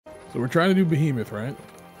So we're trying to do Behemoth, right?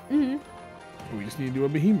 Mm-hmm. We just need to do a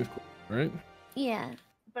Behemoth, right? Yeah.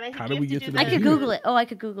 But I think How do we get to the I could Google it. Oh, I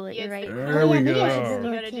could Google it. You're right. There we go.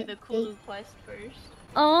 You gotta do the cool quest first.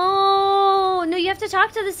 Oh no, you have to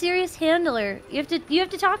talk to the serious handler. You have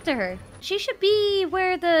to talk to her. She should be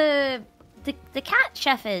where the cat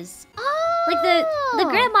chef is. Oh, Like the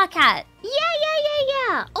grandma cat.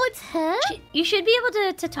 Yeah. Oh, it's her. You should be able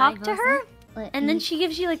to talk to her, and then Mm. she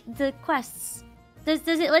gives you like the quests. Does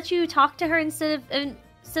it let you talk to her instead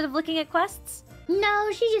of looking at quests?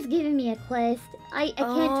 No, she's just giving me a quest. I can't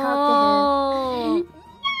talk Oh. to her.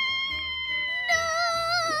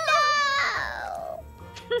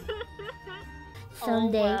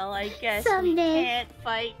 Someday. Oh, well, I guess Someday. we can't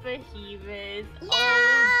fight Behemoth. No!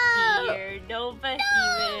 Oh dear, no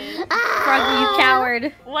Behemoth. Froggy, you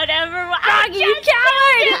coward. Whatever. Froggy, you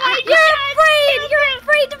coward! You're afraid! You're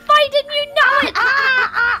afraid to fight and you know it!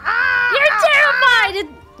 You're terrified!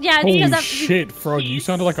 Yeah, it's Holy because shit, Froggy, you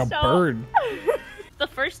sounded like a bird. The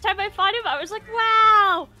first time I fought him, I was like,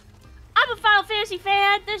 wow! I'm a Final Fantasy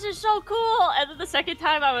fan! This is so cool! And then the second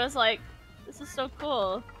time, I was like, this is so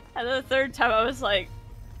cool. And then the third time, I was like,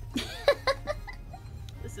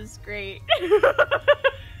 this is great.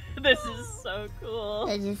 This is so cool.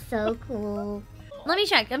 That is so cool. Let me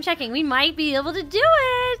check. I'm checking. We might be able to do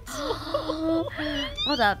it.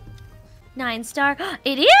 Hold up. 9-star.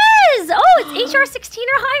 It is! Oh, it's HR 16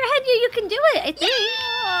 or higher. Henya, you can do it, I think.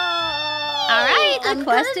 Yeah. All right, the I'm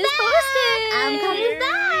quest coming is back. posted. I'm coming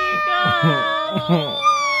back.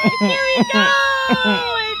 Here we go.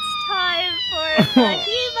 It's time for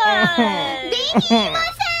Behemoth.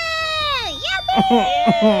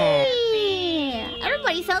 Yippee!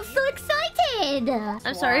 Everybody sounds so excited.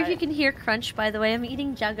 I'm sorry if you can hear crunch, by the way. I'm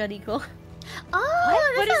eating jagariko.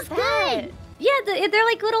 Oh, What that is sounds that? good. Yeah, they're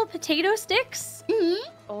like little potato sticks. Mm-hmm.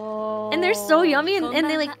 Oh. And they're so yummy, and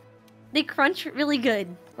they crunch really good.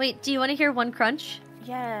 Wait, do you want to hear one crunch?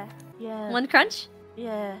 Yeah. One crunch?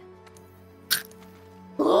 Yeah.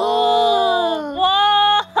 Oh.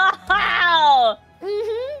 Wow!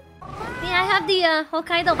 Mm-hmm. Yeah, I have the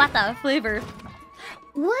Hokkaido bata flavor.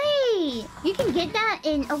 Wait, you can get that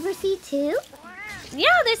in overseas too? Yeah,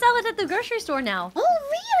 they sell it at the grocery store now. Oh,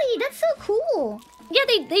 really? That's so cool. Yeah,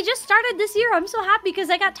 they just started this year. I'm so happy because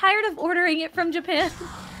I got tired of ordering it from Japan.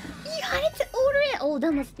 You had to order it. Oh,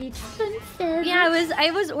 that must be expensive. Yeah,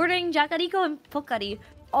 I was ordering jagariko and pokari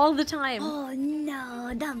all the time. Oh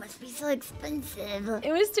no, that must be so expensive.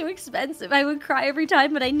 It was too expensive. I would cry every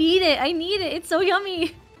time, but I need it. I need it. It's so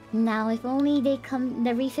yummy. Now, if only the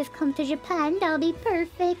Reese's come to Japan, that'll be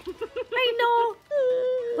perfect. I know.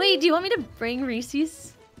 Wait, do you want me to bring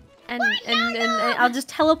Reese's? And I'll just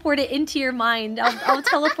teleport it into your mind. I'll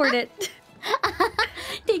teleport it.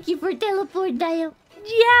 Thank you for teleport, Dio.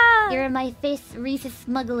 Yeah. You're my fifth Reese's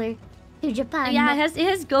smuggler to Japan. Yeah, it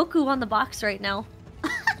has Goku on the box right now.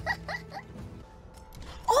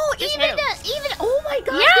 Oh, even oh my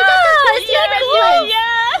god.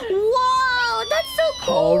 Yeah. Whoa, that's so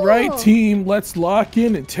cool. All right, team, let's lock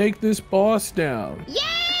in and take this boss down. Yeah.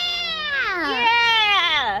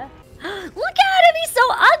 Yeah! Look at him, he's so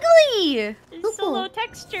ugly. It's so low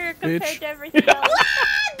texture compared Bitch. to everything else.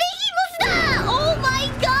 Oh my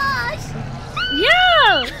gosh.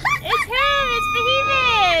 Yeah. It's him! It's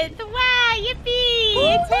Behemoth! Wow, yippee!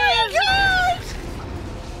 Oh It's him! my gosh.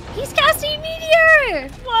 He's casting meteor.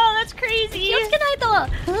 Whoa, that's crazy! I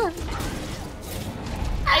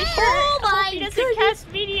hope he doesn't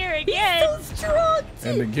cast meteor again! He's so strong.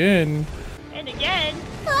 And again. And again!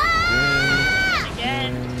 Ah! And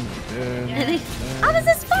again! And How is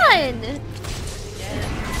this fun?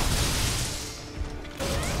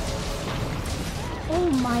 Oh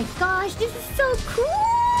my gosh, this is so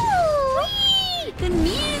cool! The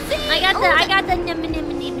music! I got the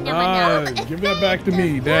Ah, give that back to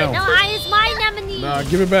me. Down. No, it's my nemini. Nah,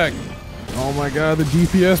 give it back. Oh my god, the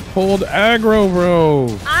DPS pulled aggro, bro.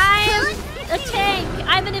 I'm a tank.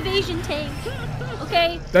 I'm an evasion tank.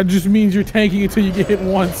 Okay? That just means you're tanking until you get hit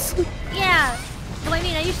once. Yeah. Well, I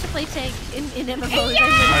mean, I used to play tank in MMOs.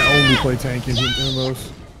 I only play tank in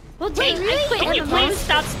MMOs. Well, tank, Can I quit you please MMOs.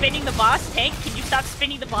 stop spinning the boss, Tank? Can you stop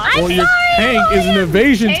spinning the boss? Well, your tank is an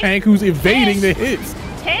evasion tank who's evading the hits.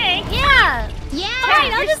 Tank? Yeah. Yeah!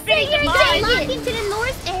 Alright, I'll just sit here and Stay tank locked it. into the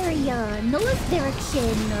north area. North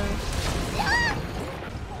direction.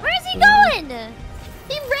 Where's he going?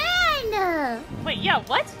 He ran! Wait, yeah,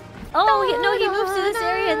 what? Oh, he moves to this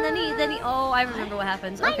area and then he. Oh, I remember what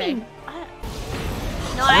happens. Okay. No,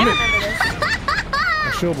 I remember this.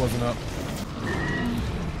 My shield wasn't up.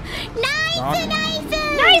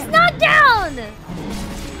 Nice knockdown!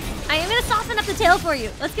 I am gonna soften up the tail for you.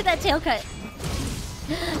 Let's get that tail cut.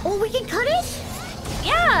 Oh, we can cut it?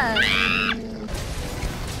 Yeah.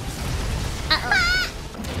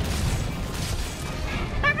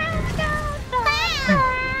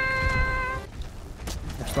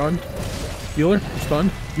 I'm stunned. Healer, I'm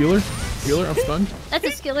stunned. Healer, I'm stunned. That's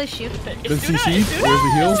a skill issue. Does he see? Where's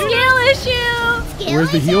the heals? Skill issue.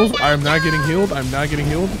 Where's the heals? I am not getting healed. I'm not getting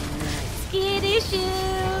healed. Skill issue.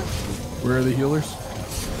 Where are the healers?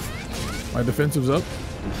 My defensive's up.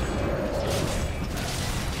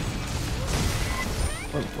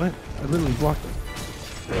 What? I literally blocked it.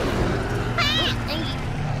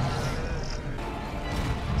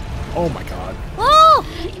 Oh my god. Oh!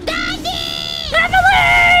 Daddy!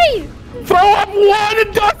 Throw up one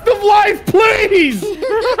and dust of life, please! I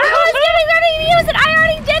was getting ready to use it. I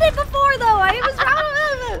already did it before, though. I was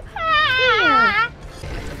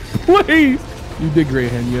wrong. Please! You did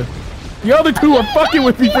great, Henya. The other two are fucking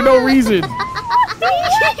with me for no reason. Look,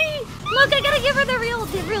 I gotta give her the real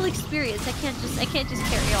experience. I can't just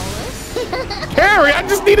carry all this. Carrie, I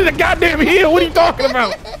just needed a goddamn heal. What are you talking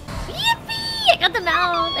about? Yippee! I got the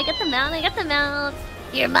mount. I got the mount.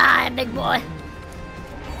 You're mine, big boy.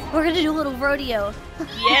 We're gonna do a little rodeo.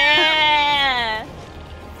 Yeah!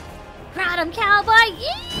 Crowd him, cowboy.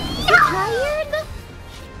 Yeah! Tired?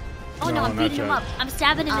 Oh no, I'm not beating him yet. up. I'm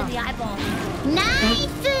stabbing him in the eyeball. Nice!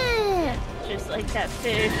 Just like that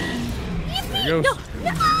fish. There he goes. No!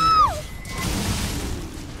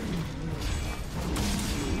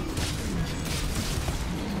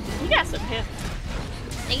 You got some hips.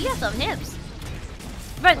 Hey, you got some hips.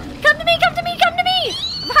 But come to me!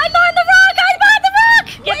 Hide behind the rock!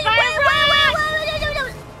 Get by a rock!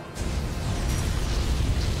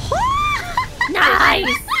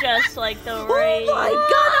 Nice! Just like the Oh rain. my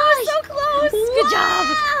god, that was so close! Good job!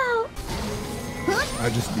 I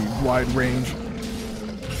just need wide range.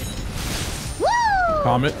 Woo!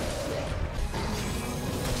 Comet.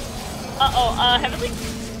 Uh-oh, Heavenly?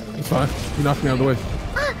 It's fine. You knocked me out of the way.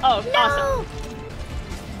 Oh, awesome.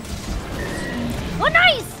 Oh,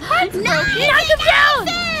 nice! Nice! Knock him down!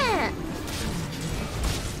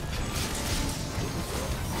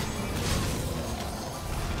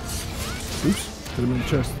 Oops. Hit him in the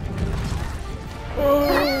chest.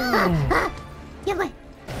 Oh. Yeah, wait.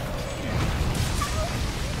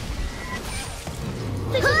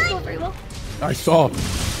 This isn't going very well. I saw.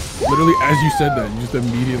 Literally, as you said that, you just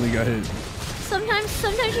immediately got hit. Sometimes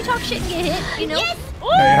you talk shit and get hit, you know? Yes! Hey,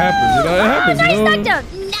 it happens. It happens. Nice you know? knockdown!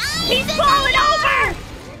 Nice! He's falling over!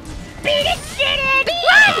 Beat it, shit it!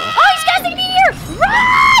 Run! Oh, he's casting me here!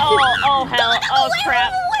 Run! Oh, hell. Oh, crap.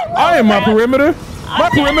 I am my perimeter. My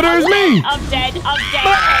perimeter is me. I'm dead. The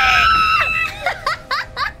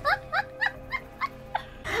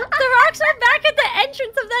rocks are back at the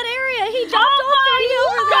entrance of that area. He jumped off the wheel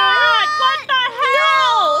over there. God, what the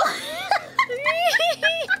hell?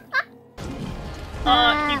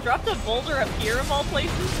 He dropped a boulder up here of all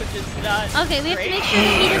places, which is not Okay, we have to great. make sure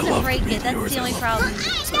that he doesn't break it. That's the only problem. I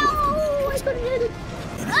couldn't hit it.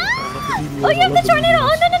 Oh, you have the tornado!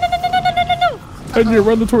 Oh, no! And you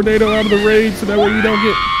run the tornado out of the raid so that way you don't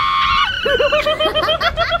get.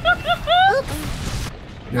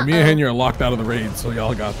 Yeah, me and Henya are locked out of the raid, so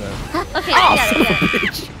y'all got that. Okay, I got it.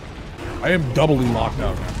 Bitch. I am doubly locked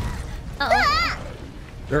out now. Uh-oh.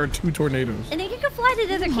 There are 2 tornadoes. And then you can fly to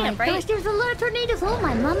the other camp, Gosh, right? there's a lot of tornadoes. Oh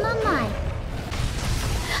my.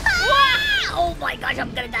 Oh my gosh,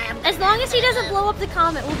 I'm gonna die. As long as he doesn't blow up the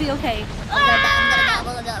comet, we'll be okay. I'm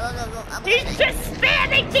gonna die. He's just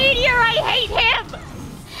spamming meteor. I hate him.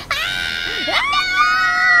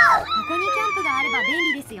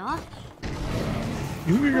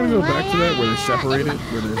 You think you're gonna go back to that where they're separated,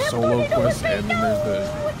 where there's solo quests and then there's the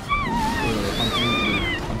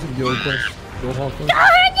hunting guild quest, guild hall quest?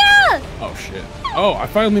 Henya! Oh shit! Oh, I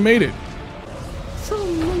finally made it. So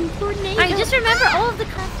many tornadoes. Alright, just remember all of the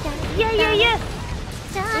content. Yeah.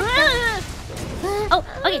 Oh,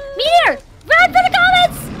 okay. Meteor! Run for the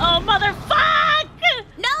comets! Oh, motherfuck!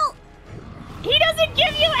 No! He doesn't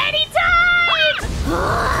give you any time!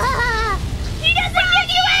 He doesn't give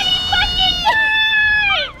you any fucking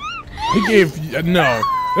time! He gave no.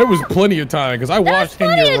 There was plenty of time because I watched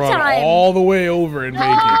plenty Henya of run time. all the way over and make it.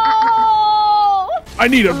 Oh! I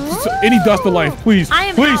need any dust of life, please. I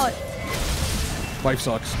am please. out. Life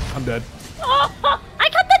sucks. I'm dead. Oh! I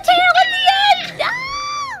cut the tail at the end!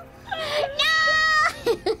 No!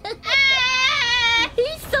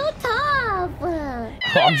 He's so tough.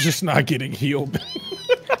 I'm just not getting healed.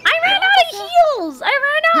 I ran out of heals! I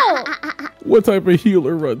ran out! What type of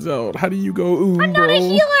healer runs out? How do you go, I'm bro? not a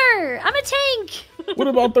healer! I'm a tank! What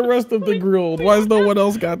about the rest of the guild? Why is no one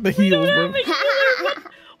else got the heals, bro?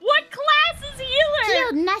 What class is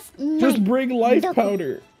healer? Just bring life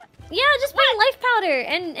powder? Yeah, just bring life powder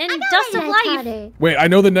and dust of life. Powder. Wait, I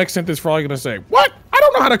know the next sentence Froggy's gonna say. What? I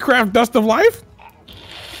don't know how to craft dust of life.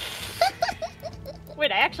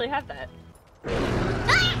 Wait, I actually have that.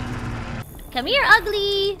 Come here,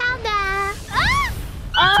 ugly. Found that.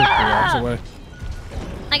 Take the rocks away.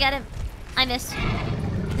 I got him. I missed.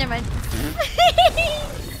 Never mind.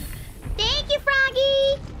 Thank you,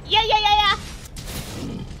 Froggy. Yeah.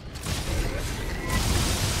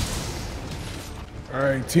 All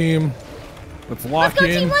right, team. Let's lock go,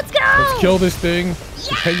 in. team, let's go! Let's kill this thing.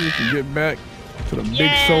 So Henya can get back to the big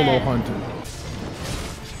solo hunting.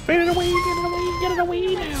 Get it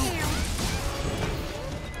away now.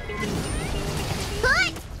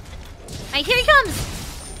 Cut. Alright, here he comes.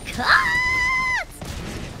 Cut.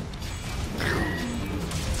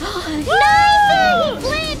 Woo! Nice.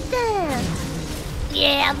 He flipped.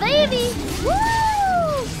 Yeah, baby. Woo.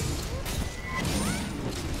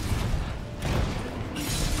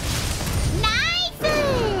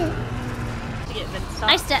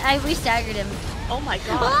 We staggered him. Oh my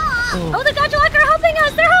god. Oh, the Gotchalock are helping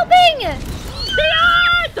us. They're helping. They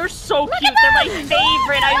are! They're so cute. They're my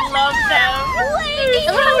favorite. I love them.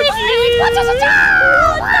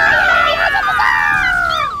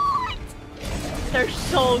 They're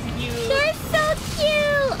so cute. They're so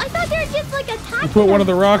cute. I thought they were just like attacking. You put one of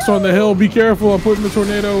the rocks on the hill. Be careful. I'm putting the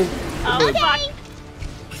tornado. Oh, fuck.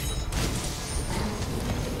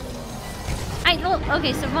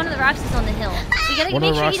 Okay, so one of the rocks is on the hill. We gotta One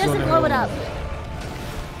make of the sure he rocks is on doesn't the blow it hill. up.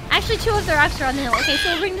 Actually, 2 of the rocks are on the hill. Okay, so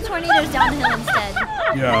we'll bring the tornadoes down the hill instead.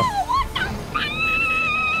 Yeah.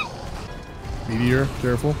 Meteor,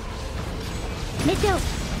 careful. Let's go.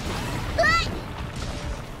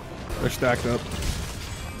 They're stacked up.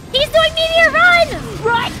 He's doing Meteor, run!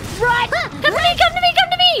 Run! Come to me, come to me, come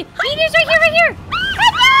to me! Meteor's right here, right here!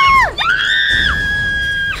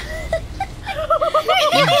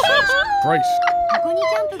 Price.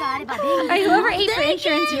 Alright, whoever ate for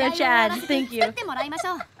insurance here, Chad. Thank you. I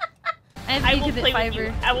have I will gigabit play with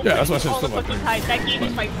you. fiber. I will Yeah, play that's what I with said, you all the still fucking my time. That game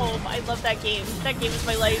is my home. I love that game. That game is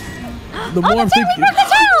my life. The more I'm thinking,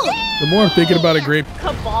 the more I'm thinking about it, Grape.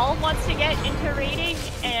 Cabal wants to get into raiding,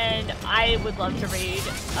 and I would love to raid.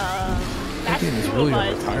 That That's game is 2 really of a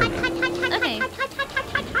us. retirement. Okay.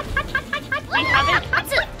 We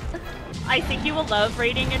haven't. I think you will love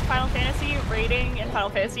raiding in Final Fantasy. Raiding in Final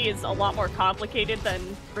Fantasy is a lot more complicated than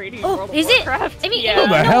raiding in World of Is it? Warcraft. I mean, yeah. No,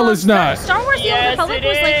 the hell it's not. Star Wars: The Old Yes, Republic it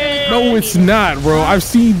was like really is. No, it's not, bro. I've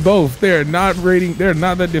seen both. They're not rating. They're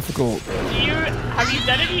not that difficult. Have you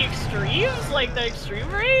done any extremes, like the extreme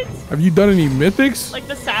raids, Have you done any mythics? like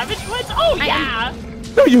the savage ones? Oh yeah, No,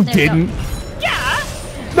 you There you go. didn't. yeah,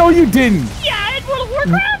 No, you didn't. yeah. In World of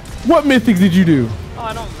Warcraft. What mythics did you do? Oh,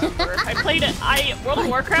 I don't remember. I played it. World of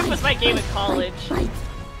Warcraft was my game in college.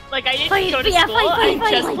 Like I didn't Fight, go to yeah, school. fight, I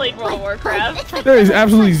fight, just fight, played World of Warcraft. There is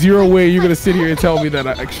absolutely zero way you're gonna sit here and tell me that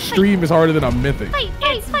an extreme is harder than a mythic.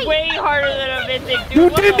 It's way harder than a mythic, dude. You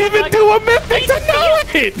What the didn't even fuck? do a mythic to know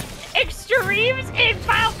it. Extremes in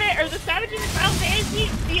Final Fantasy, or the savages in Final Fantasy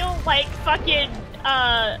feel like fucking,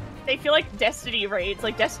 they feel like Destiny raids,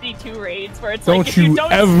 like Destiny 2 raids, where it's like, Don't if you you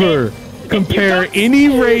don't ever compare any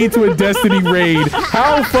raid to a Destiny raid.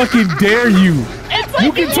 How fucking dare you? It's like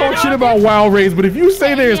You can talk shit about WoW raids, but if you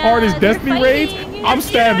say they're as hard as they're Destiny raids, fighting. I'm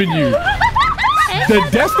stabbing you. The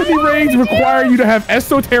Destiny raids require you to have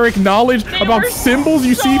esoteric knowledge about symbols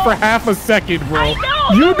you see for half a second, bro. I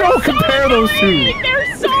know, You they're don't so compare those two. annoying.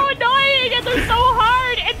 They're so annoying and they're so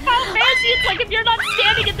hard. In Final Fantasy, it's like if you're not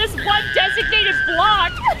standing in this one designated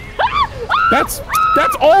block. That's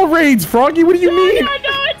all raids, Froggy. What do you mean? I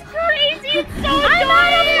know, it's crazy. It's so I'm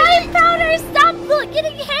out of life powder! Stop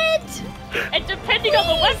getting hit! And depending on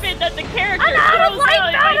the weapon that the character I'm out of throws life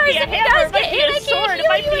out, it might powders. be a If you hammer, guys it might get be hit, I a can't sword, it heal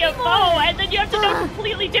might you be a anymore. bow, and then you have to know a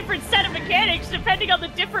completely different set of mechanics depending on the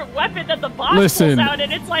different weapon that the boss Listen. pulls out,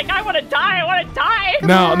 and it's like, I want to die, I want to die.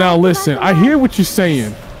 Now listen. I hear what you're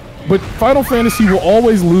saying, but Final Fantasy will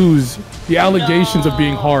always lose the allegations of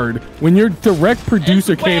being hard when your direct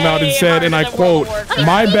producer came out and way said, and I harder than World quote, of Warcraft.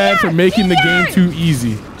 "My bad for making the game too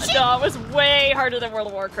easy." No, it was way harder than World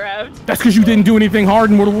of Warcraft. That's because you didn't do anything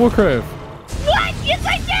hard in World of Warcraft. What? Yes,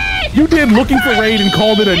 I did! You did looking for raid and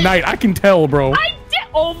called it a night. I can tell, bro. I did!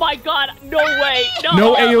 Oh my god, no way.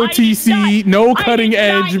 No I did AOTC, not- no I cutting did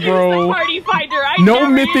not edge, use bro. the Party Finder. I No never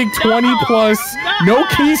Mythic used- 20 plus, no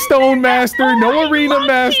Keystone Master, no I Arena love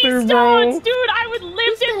Master, Keystones, bro. Dude, I would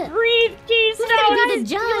live and breathe Who's gonna be the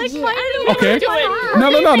Keystones. judge? Okay. Do it.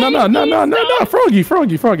 No,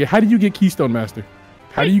 Froggy. How do you get Keystone Master?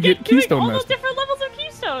 How do you get Doing Keystone all those Master? different levels of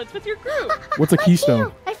Keystones with your group. What's a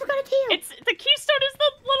Keystone? I forgot a tail. The Keystone is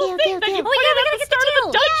the little whole thing that you put yeah, we at gotta the get start the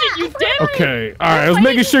of the dungeon. You did. Okay, all right. I was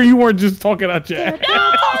making sure you weren't just talking out your ass. No,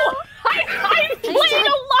 I played a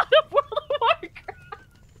lot of World of Warcraft.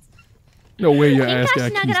 No way your ass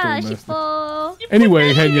got keys Nagara, messed up. Shippo.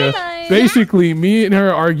 Anyway, Henya, Nice. basically, me and her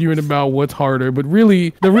are arguing about what's harder, but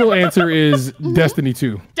really, the real answer is Destiny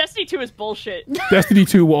 2. Destiny 2 is bullshit. Destiny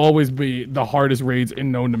 2 will always be the hardest raids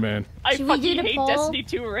in known to man. I Should we do fucking the hate poll? Destiny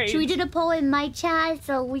 2 raids. Should we do the poll in my chat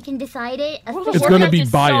so we can decide it? World of It's gonna Warcraft be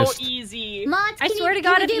is biased. So easy. Mods, I can swear you- to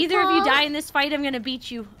God, can if we do either of you poll? die in this fight, I'm gonna beat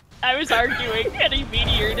you. I was arguing and he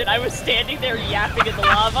meteored and I was standing there yapping in the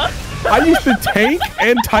lava. I used to tank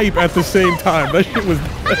and type at the same time. That shit was,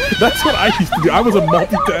 that's what I used to do. I was a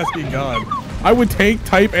multitasking god. I would tank,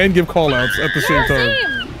 type, and give callouts at the same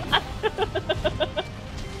time.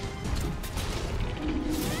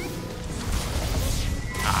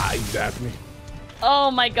 Ah, he zapped me.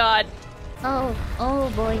 Oh my god.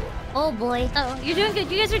 Oh boy. Oh boy. Oh, you're doing good.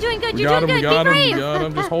 You guys are doing good. We You're got him, doing we good. got Be him, brave. we got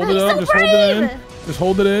him. Just hold it He's up, so just hold it in. brave. Just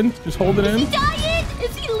hold it in, just hold it Is he in. dying?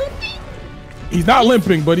 Is he limping? He's not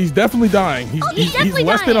limping, but he's definitely dying. He's, he's definitely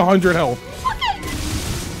less than dying. 100 health.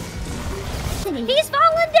 He's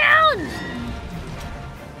falling down.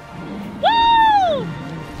 Woo!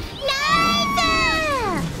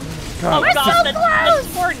 God, We're so the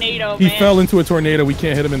close. tornado, he man. fell into a tornado. We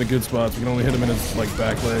can't hit him in the good spots. We can only hit him in his like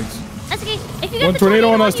back legs. That's okay. If you got One the tornado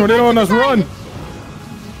on us, you tornado run on to us, the run! side.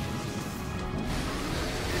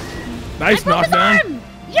 Nice I broke his knockdown. arm.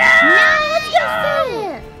 Yeah! Let's go!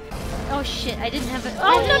 Yeah. Oh shit! I didn't have it.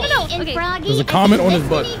 Oh no! And Okay. Froggy, There's a I comment think on his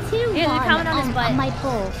butt. Destiny 2 Yeah, there's a won comment on his butt. On my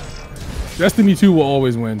poll. Destiny 2 will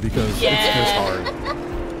always win because it's just hard.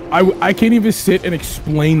 I can't even sit and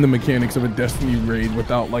explain the mechanics of a Destiny raid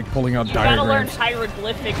without like pulling out You gotta learn diagrams.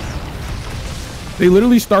 hieroglyphics. They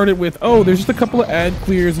literally started with, oh, there's just a couple of ad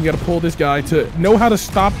clears and you gotta pull this guy to know how to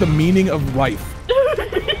stop the meaning of life.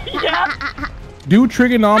 Yeah. Do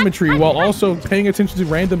trigonometry while also paying attention to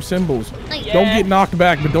random symbols. Yeah. Don't get knocked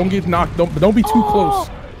back, but don't get knocked. Don't be too close.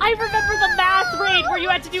 I remember the math raid where you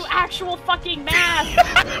had to do actual fucking math.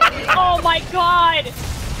 Oh my god.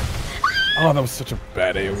 Oh, that was such a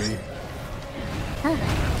bad AoE.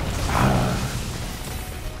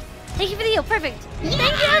 Thank you for the heal. Perfect. Yeah.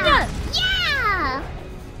 Thank you, Anya. Yeah.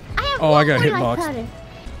 I have Oh, one I got more hitboxed. life cutter.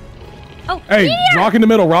 Oh, Hey, meteor. rock in the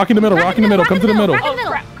middle, rock in the middle, rock in the middle. Come to the middle. rock in Oh the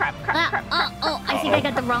middle. crap. I think I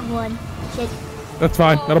got the wrong one. Shit. That's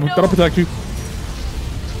fine. Oh, That'll no. protect you.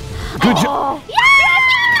 Good job. Yeah!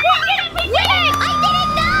 We did it! I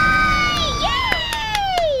didn't die!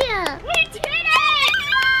 Yay! We did it!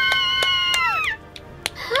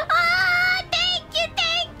 Ah, thank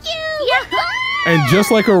you! And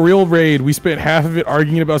just like a real raid, we spent half of it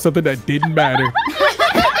arguing about something that didn't matter.